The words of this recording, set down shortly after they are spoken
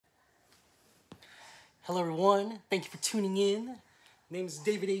Hello everyone, thank you for tuning in. My name is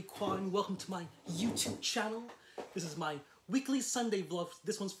David A. Quan. Welcome to my YouTube channel. This is my weekly Sunday vlog.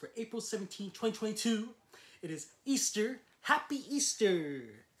 This one's for April 17, 2022. It is Easter. Happy Easter!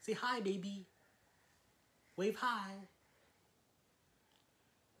 Say hi, baby. Wave hi.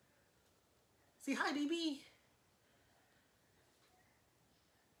 Say hi, baby.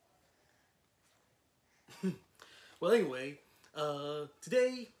 Well, anyway,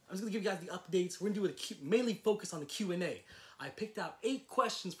 today I'm just gonna give you guys the updates. We're gonna do mainly focus on the Q&A. I picked out 8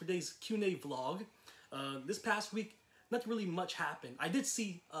 questions for today's Q&A vlog. This past week, nothing really much happened. I did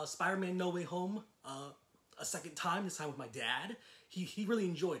see Spider-Man No Way Home a second time, this time with my dad. He really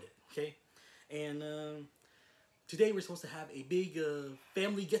enjoyed it, okay? And today we're supposed to have a big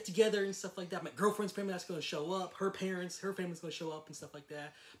family get-together and stuff like that. My girlfriend's family that's going to show up. Her family's going to show up and stuff like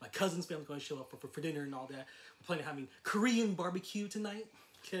that. My cousin's family's going to show up for dinner and all that. We're planning on having Korean barbecue tonight,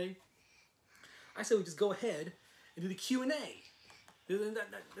 okay? I said we just go ahead and do the Q&A.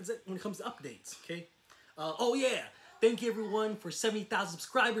 That's it when it comes to updates, okay? Oh yeah, thank you everyone for 70,000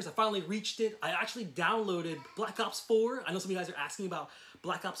 subscribers. I finally reached it. I actually downloaded Black Ops 4. I know some of you guys are asking about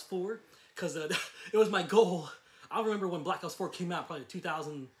Black Ops 4 because it was my goal. I remember when Black Ops 4 came out, probably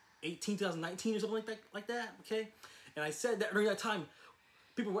 2018, 2019 or something like that, okay? And I said that during that time,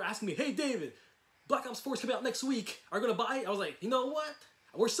 people were asking me, hey David, Black Ops 4 is coming out next week. Are you gonna buy it? I was like, you know what?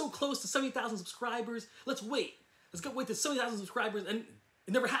 We're so close to 70,000 subscribers. Let's wait. Let's go wait to 70,000 subscribers, and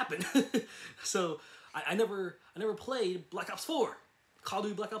it never happened. So I never played Black Ops 4, Call of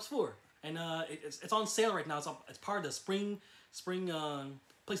Duty Black Ops 4, and it's on sale right now. It's part of the spring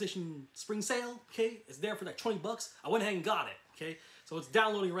PlayStation spring sale. Okay, it's there for like 20 bucks. I went ahead and got it. Okay, so it's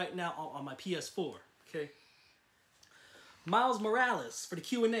downloading right now on my PS4. Okay. Miles Morales for the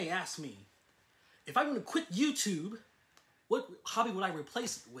Q&A asked me, if I'm gonna quit YouTube, what hobby would I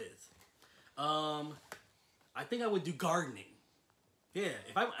replace it with? I think I would do gardening. Yeah,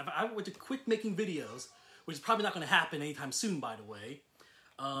 if I were to quit making videos, which is probably not going to happen anytime soon, by the way,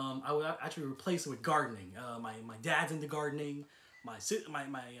 I would actually replace it with gardening. My dad's into gardening. My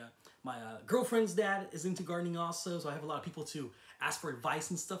girlfriend's dad is into gardening also, so I have a lot of people to ask for advice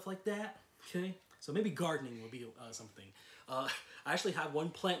and stuff like that. Okay, so maybe gardening will be something. I actually have one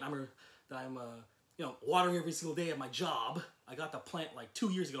plant that I'm watering every single day at my job. I got the plant like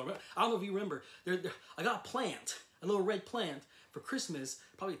 2 years ago. I don't know if you remember. I got a plant, a little red plant, for Christmas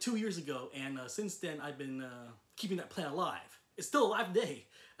probably 2 years ago, and since then I've been keeping that plant alive. It's still alive today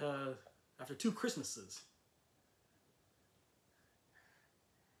after 2 Christmases.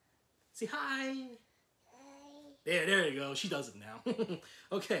 Say hi. Hi. There you go. She does it now.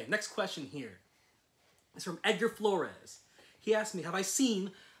 Okay, next question here. It's from Edgar Flores. He asked me, have I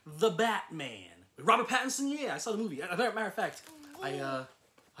seen The Batman? With Robert Pattinson? Yeah, I saw the movie. As a matter of fact, I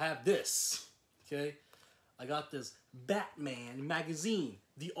have this. Okay? I got this Batman magazine.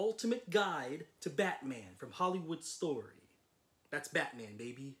 The Ultimate Guide to Batman from Hollywood Story. That's Batman,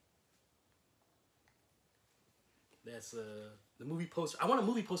 baby. That's the movie poster. I want a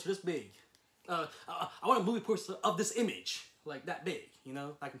movie poster this big. I want a movie poster of this image, like that big, you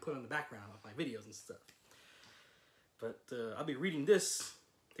know? I can put it on the background of my videos and stuff. But I'll be reading this.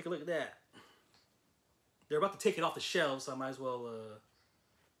 Take a look at that. They're about to take it off the shelves, so I might as well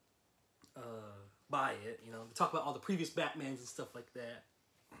buy it, you know? Talk about all the previous Batmans and stuff like that.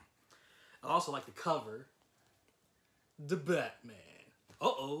 I also like the cover. The Batman.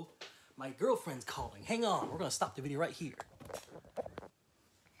 Uh-oh. My girlfriend's calling. Hang on. We're going to stop the video right here.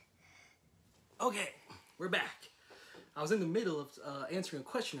 Okay. We're back. I was in the middle of answering a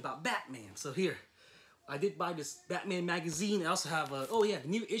question about Batman. So here. I did buy this Batman magazine. I also have the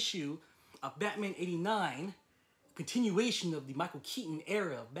new issue of Batman 89. Continuation of the Michael Keaton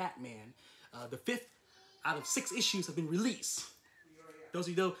era of Batman. The 5th out of 6 issues have been released. Those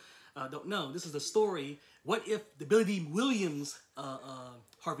of you who don't know, this is the story. What if the Billy D. Williams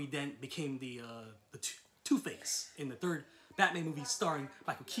Harvey Dent became the Two-Face in the 3rd Batman movie starring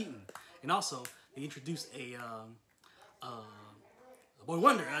Michael Keaton? And also, they introduced a Boy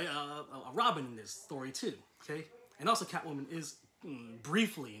Wonder, a Robin in this story too. Okay, and also Catwoman is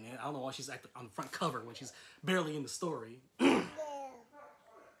briefly in it. I don't know why she's on the front cover when she's barely in the story.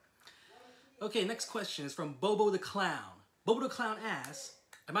 Okay, next question is from BoBo The Clown. BoBo The Clown asks,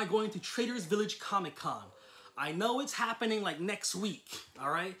 am I going to Traders Village Comicon? I know it's happening like next week,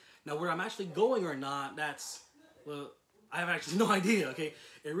 all right? Now, where I'm actually going or not, well, I have actually no idea, okay?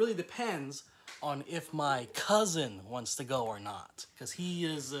 It really depends on if my cousin wants to go or not, because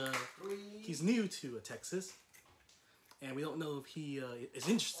he's new to Texas, and we don't know if he is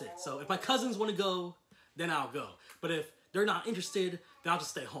interested. So if my cousins want to go, then I'll go. But if they're not interested, then I'll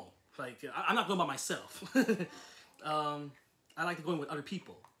just stay home. Like, I'm not going by myself. I like to go in with other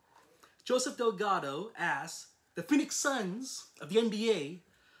people. Joseph Delgado asks, the Phoenix Suns of the NBA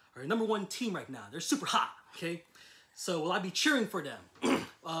are the #1 team right now. They're super hot, okay? So will I be cheering for them?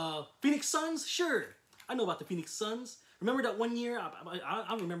 Phoenix Suns? Sure. I know about the Phoenix Suns. Remember that one year? I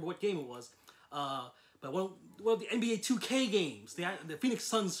don't remember what game it was. But one of the NBA 2K games, the Phoenix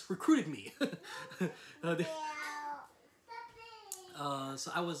Suns recruited me.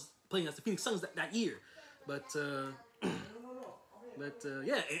 So I was playing as the Phoenix Suns that year. But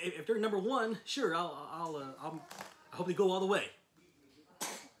yeah, if they're #1, sure, I hope they go all the way.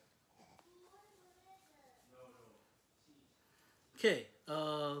 Okay,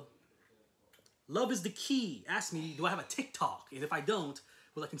 Love is the Key asked me, do I have a Tic Toc? And if I don't,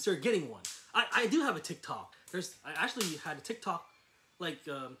 will I consider getting one? I do have a Tic Toc. I actually had a Tic Toc like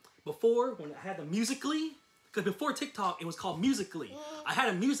before when I had the Musically. Because before Tic Toc, it was called Musically. I had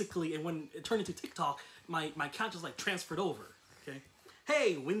a Musically, and when it turned into Tic Toc, my account just like transferred over. Okay.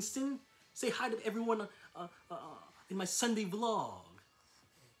 Hey, Winston, say hi to everyone in my Sunday vlog.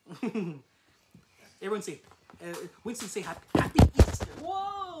 Everyone say, Winston, say happy Easter.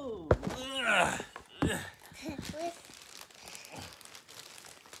 Whoa!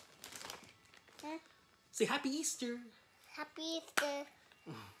 Say happy Easter. Happy Easter.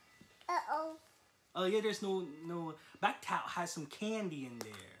 Uh-oh. Oh yeah, there's no. Backtown has some candy in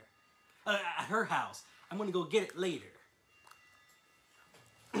there. At her house. I'm gonna go get it later.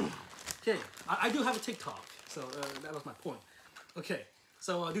 Okay, I do have a Tic Toc, so that was my point. Okay,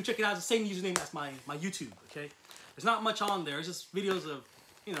 so do check it out. It's the same username as my YouTube. Okay, there's not much on there. It's just videos of,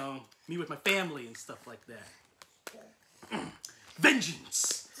 you know, me with my family and stuff like that.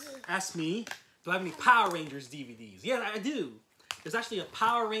 Vengeance asked me, do I have any Power Rangers DVDs? Yeah, I do. There's actually a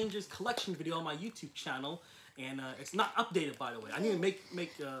Power Rangers collection video on my YouTube channel, and it's not updated, by the way. I need to make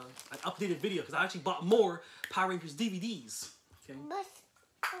an updated video because I actually bought more Power Rangers DVDs. Okay. But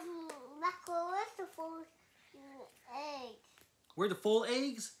where's the full eggs? Where are the full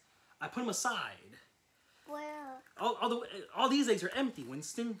eggs? I put them aside. Where? All these eggs are empty,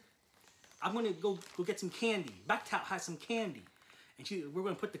 Winston. I'm gonna go get some candy. Backtown has some candy, and we're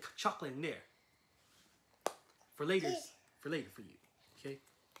gonna put the chocolate in there for later. For later for you, okay?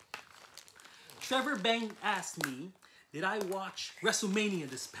 Trevor Bang asked me, did I watch Wrestlemania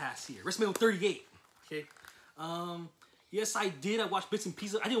this past year? Wrestlemania 38, okay? Yes, I did. I watched bits and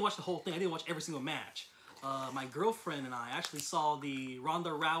pieces. I didn't watch the whole thing. I didn't watch every single match. My girlfriend and I actually saw the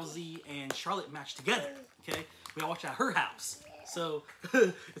Ronda Rousey and Charlotte match together, okay? We all watched it at her house. So,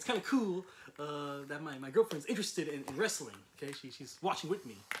 it's kind of cool that my girlfriend's interested in wrestling, okay? She's watching with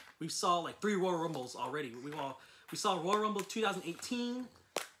me. We saw like 3 Royal Rumbles already. We saw Royal Rumble 2018,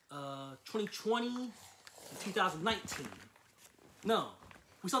 2020, and 2019. No,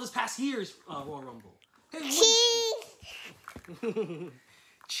 we saw this past year's Royal Rumble. Hey,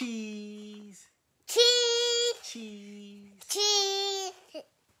 cheese! Cheese! Cheese! Cheese!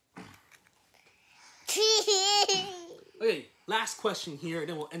 Cheese! Okay, last question here, and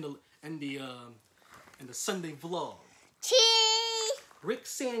then we'll end the Sunday vlog. Cheese! Rick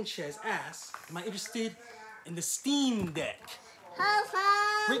Sanchez asks, am I interested in the Steam Deck?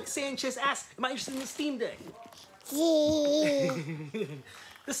 Rick Sanchez asks, am I interested in the Steam Deck?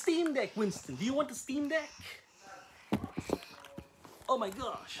 The Steam Deck, Winston. Do you want the Steam Deck? Oh my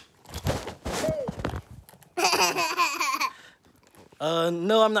gosh.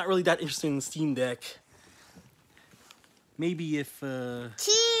 No, I'm not really that interested in the Steam Deck. Maybe if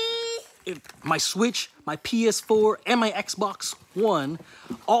my Switch, my PS4, and my Xbox One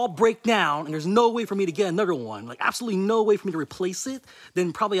all break down and there's no way for me to get another one, like absolutely no way for me to replace it,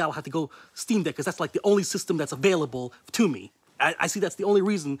 then probably I'll have to go Steam Deck because that's like the only system that's available to me. I see that's the only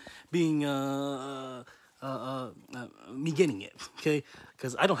reason being me getting it, okay?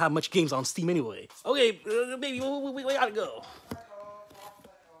 Because I don't have much games on Steam anyway. Okay, baby, we gotta go.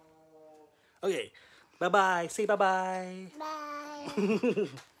 Okay, bye-bye. Say bye-bye. Bye.